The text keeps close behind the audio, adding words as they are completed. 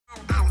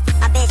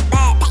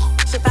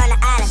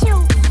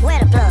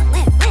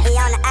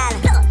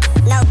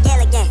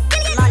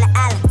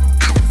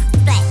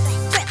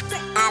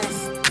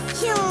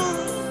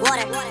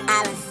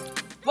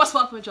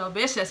y'all,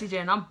 it's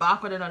JessyJay and I'm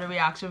back with another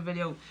reaction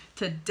video.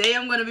 Today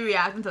I'm going to be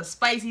reacting to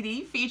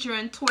Spicydee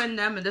featuring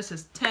Twindem, and this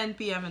is 10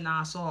 p.m. in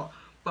Nassau.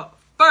 But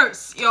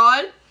first,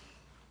 y'all,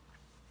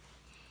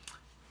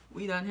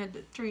 we done hit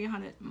the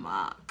 300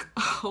 mark.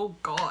 Oh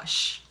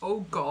gosh,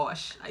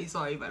 I'm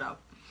sorry about that.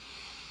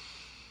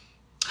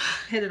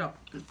 Hit it up,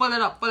 fill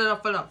it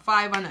up,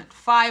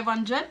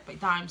 500 by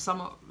time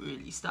summer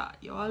really start,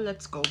 y'all.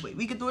 Let's go, baby.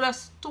 We can do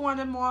this.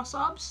 200 more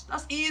subs,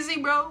 that's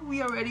easy, bro.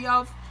 We already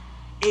have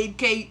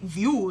 8K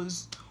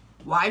views.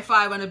 Why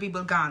 500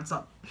 people can't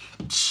sub?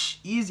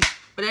 Easy.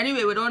 But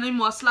anyway, without any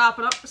more slap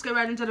it up, let's get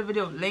right into the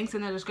video. Links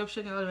in the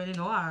description. You already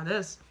know how it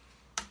is.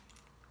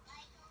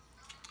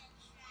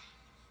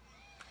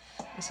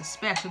 It's a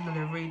special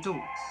delivery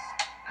too.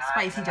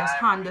 Spicyy just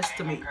handed this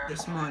to me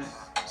this morning.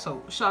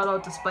 So shout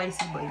out to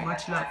Spicyy, boy.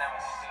 Much love.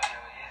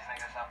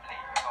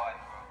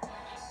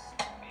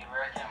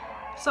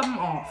 Something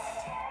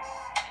off.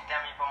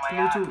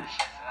 Bluetooth.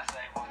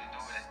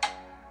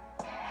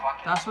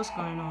 That's what's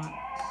going on.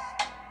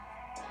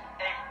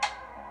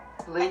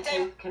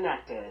 Bluetooth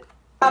connected.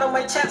 Out of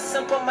my chest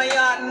and put my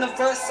heart in the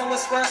verse. And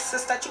what's worse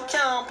is that you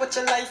can't put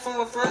your life in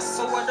reverse.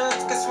 So it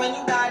hurts, cause when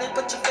you die they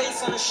put your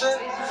face on the shirt.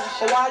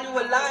 But while you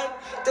alive,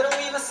 they don't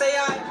even say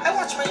I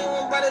watch my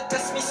own brother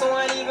diss me, so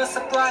I ain't even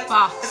surprised.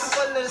 If you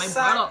put it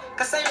aside,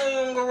 cause I know you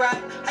ain't go right.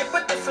 I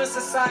put difference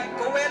aside,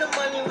 go where the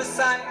money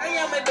reside. I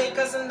am my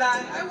bakers and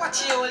I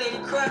watch your old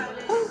lady cry.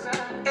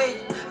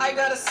 Hey, I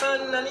got a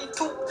son and he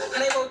 2,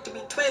 and they about to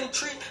be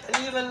 23.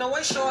 And even though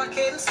I show I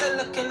can't, he's still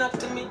looking up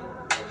to me.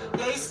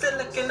 Yeah, he's still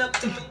looking up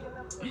to me.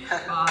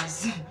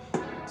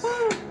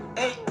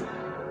 Hey,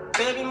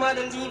 baby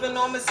mother leaving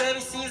almost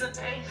every season.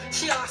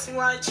 She asked me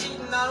why I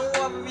cheating, I don't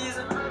have a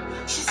reason.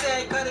 She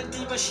said I cut it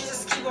deep, but she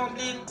just keep on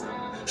bleeding.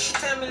 She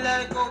tell me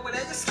let it go, but I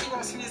just keep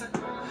on squeezing.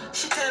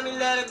 She tell me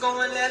let it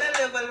go and let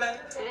her live her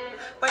life.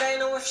 But I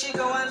know if she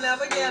go, I'll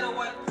never get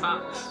away.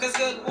 Cause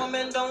good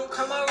women don't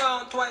come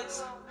around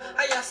twice.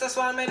 I guess that's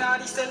why my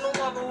daddy still no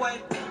mother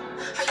wife.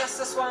 I guess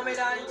that's why my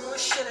daddy do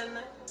shit in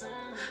it.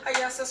 I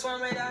guess that's why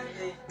my daddy,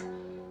 hey.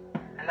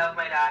 I love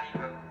my daddy,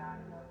 bro.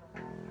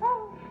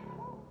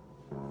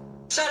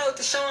 Shout out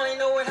to Sean, I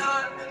know it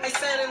hard. I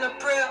send in a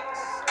prayer.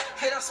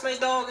 Hey, that's my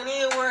dog and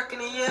he ain't working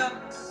a year.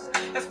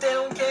 If they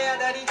don't care,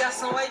 daddy,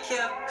 that's no I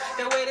care.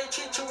 The way they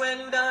treat you when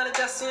you down, it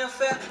just ain't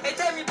fair. Hey,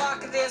 take me back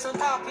to days when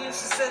Papa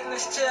used to sit in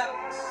his chair.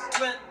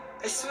 Twin,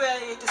 I swear I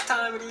hate this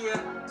time of the year.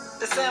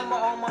 December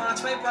or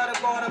March, my brother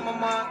bought him a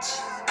March.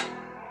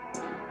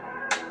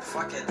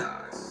 Fuck it,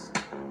 dog.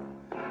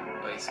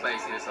 Wait,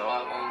 Spicyy, it's a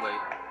hard one, but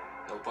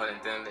no pun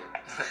intended.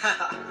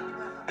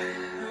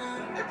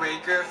 Hey, bro,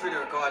 your girlfriend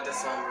record this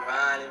song, bro. I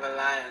ain't even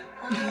lying.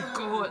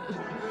 God.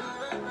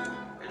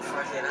 You're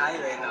fucking high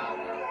right now,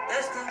 bro.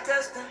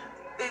 Testing.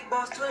 Big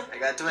boss twin. I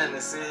got twin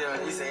to see you,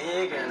 and he said he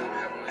ain't getting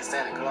nowhere, bro. It's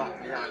 10 o'clock.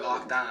 He on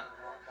lockdown.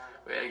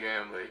 Where you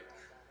going, boy?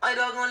 My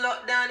dog on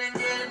lockdown in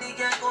jail and he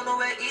can't go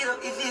nowhere either.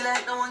 He feel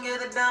like no one gives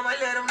a damn, I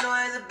let him know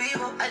as a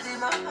beaver. I take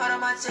my heart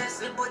on my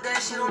chest and put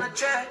that shit on the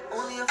track.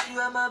 Only a few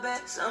at my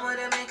back, some of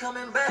them ain't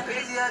coming back.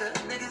 Crazy how the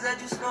niggas that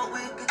you smoke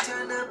with could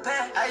turn to a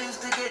pack. I used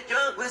to get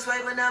drunk with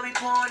swipe and now we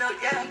pouring up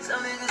yak.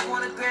 Some niggas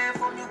want a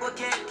grand from you but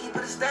can't keep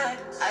it a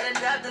stack. I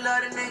done dapped a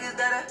lot of niggas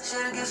that I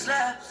should've get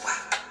slapped.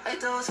 I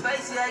told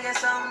Spicyy I got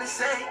something to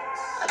say.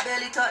 I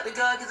barely talk to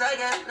God cause I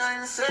got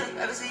nothing to say.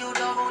 Ever see your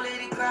dog old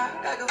lady cry?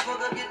 That could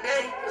fuck up your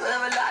day. You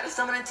ever lie to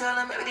someone and tell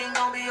them everything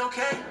gon' be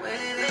okay? When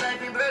it is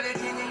life in Burger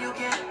King and you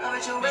can't have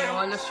it your way. Yeah,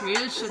 all this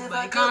real shit, but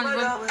I can't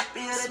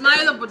even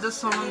smile up with this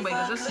song, but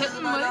it's just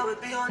hitting me.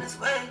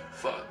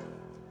 Fuck.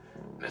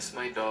 That's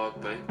my dog,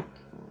 babe.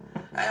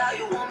 Hey, how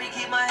you want me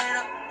keep my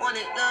head up?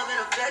 Wanted love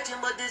and affection,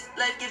 but this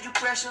life gives you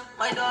pressure.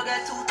 My dog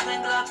got 2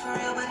 twin Glocks for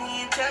real, but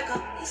he ain't tech up.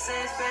 He said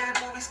his favorite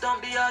movie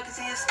Stomp the Yard cause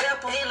he a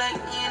stepper. Ain't like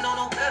he ain't know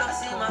no better. I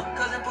seen my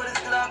cousin put his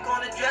Glock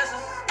on the dresser.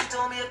 He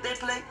told me if they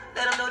play,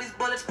 let him know these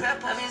bullets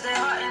pepper. That means they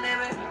hot and they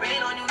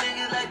rain on you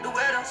niggas like the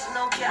weather.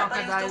 No cap,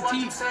 I used to watch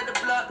you set the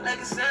block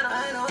like a center.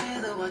 I know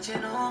you're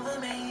watching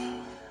over me.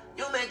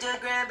 You make your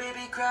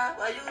grandbaby cry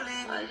while you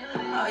leave me.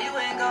 Oh, you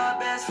ain't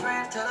got best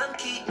friend, tell him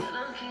keep me.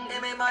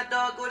 They made my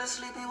dog go to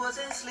sleep, he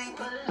wasn't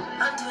sleeping.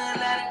 I'm twin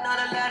Latin, not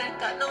a Latin,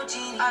 got no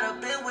genie. I'd have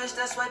been wish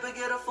that swipe and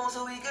get a phone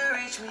so he could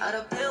reach me. I'd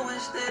have been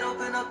wish they'd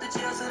open up the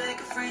jail so they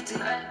could free to.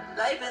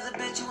 Life is a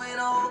bitch, you ain't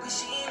a hoe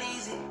cause she ain't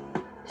easy.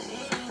 She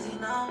ain't easy,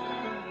 no.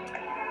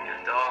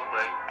 Your dog,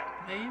 babe.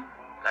 Hey?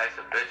 Life's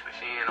a bitch, but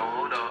she ain't no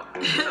hold up.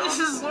 This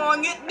is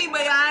song hit me,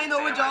 but I ain't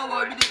know what y'all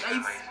want me to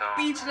say.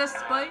 Speechless,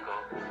 boy.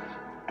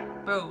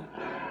 Bro,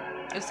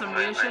 it's some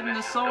real shit in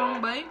the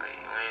song, babe. You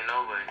ain't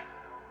know, babe.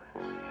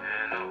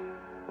 Yeah, no.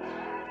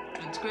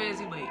 It's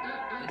crazy, babe.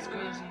 It's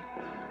crazy.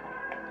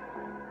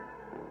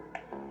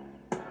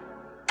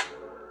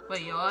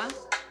 Wait, y'all.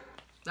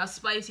 That's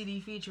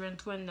Spicydee featuring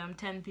Twindem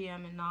 10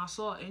 p.m. in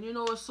Nassau. And you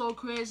know what's so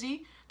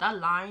crazy? That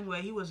line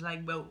where he was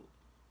like, bro,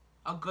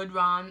 a good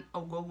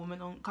woman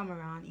don't come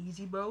around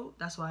easy, bro.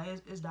 That's why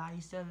his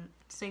daddy's still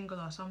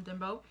single or something,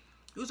 bro.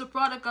 He was a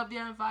product of the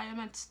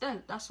environment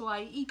still. That's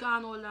why he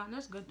can't hold on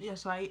his good.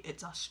 That's why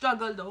it's a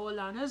struggle to hold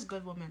on his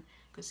good woman.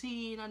 Cause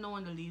he ain't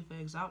knowing to lead for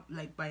example,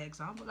 like by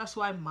example. That's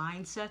why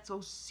mindset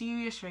so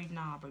serious right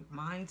now, bro.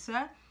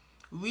 Mindset,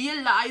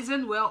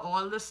 realizing where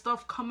all this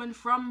stuff coming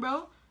from,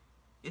 bro.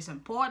 It's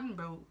important,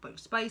 bro. But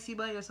Spicyy,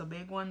 boy, that's a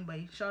big one,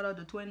 boy. Shout out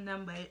to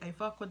Twindem, boy. I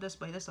fuck with this,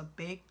 boy. That's a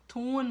big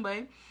tune,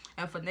 boy.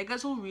 And for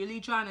niggas who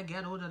really trying to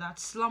get out of that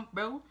slump,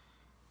 bro,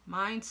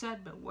 mindset,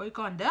 but work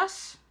on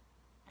this,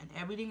 and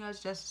everything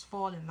else just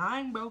fall in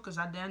line, bro. Cause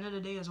at the end of the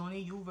day, it's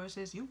only you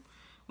versus you.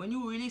 When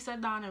you really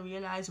sit down and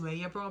realize where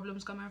your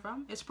problem's coming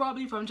from, it's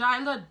probably from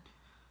childhood.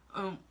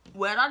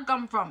 Where that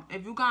come from?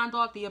 If you can't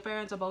talk to your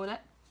parents about it,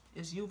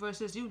 it's you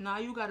versus you. Now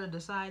you gotta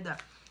decide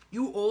that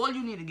you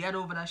need to get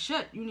over that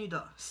shit. You need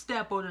to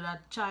step out of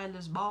that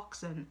childish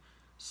box and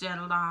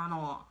settle down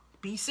or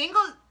be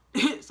single.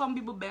 Some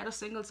people better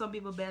single, some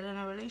people better in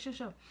a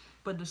relationship.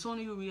 But the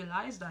sooner you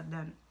realize that,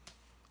 then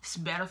it's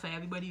better for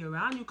everybody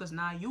around you, because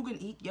now you can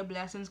eat, your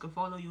blessings can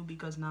follow you,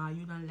 because now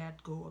you done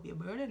let go of your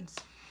burdens.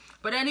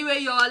 But anyway,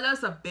 y'all,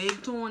 that's a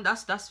big tune.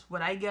 That's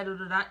what I get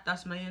out of that.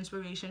 That's my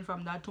inspiration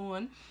from that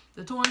tune.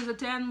 The tune is a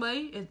 10,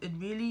 boy. It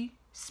really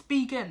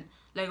speaking.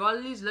 Like, all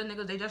of these little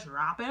niggas, they just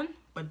rapping.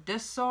 But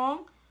this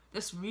song,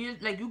 this real,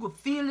 like, you could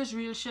feel this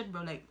real shit,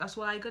 bro. Like, that's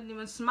why I couldn't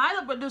even smile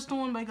up with this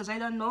tune, boy, because I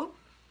don't know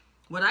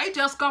what I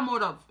just come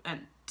out of.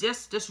 And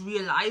just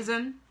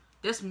realizing,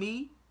 this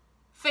me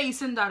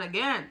facing that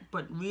again.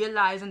 But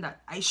realizing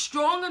that I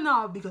stronger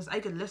now, because I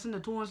can listen to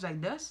tunes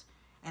like this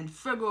and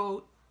figure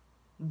out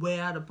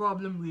where the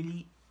problem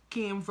really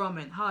came from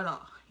and how to,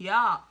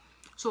 yeah.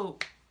 So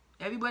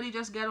everybody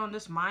just get on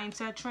this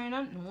mindset training,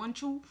 and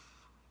once you,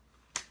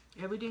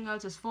 everything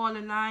else is fall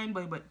in line.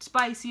 But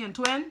Spicyy and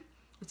Twin,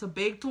 it's a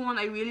big tune.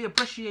 I really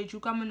appreciate you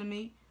coming to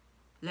me,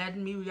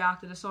 letting me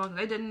react to the song.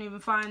 I didn't even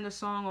find the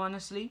song,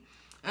 honestly.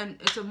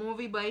 And it's a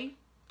movie, boy.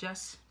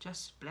 Just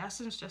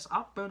blessings, just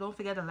up, bro. Don't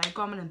forget to like,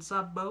 comment, and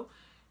sub, bro.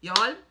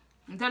 Y'all,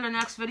 until the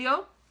next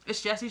video,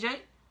 it's JessyJay,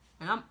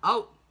 and I'm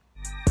out.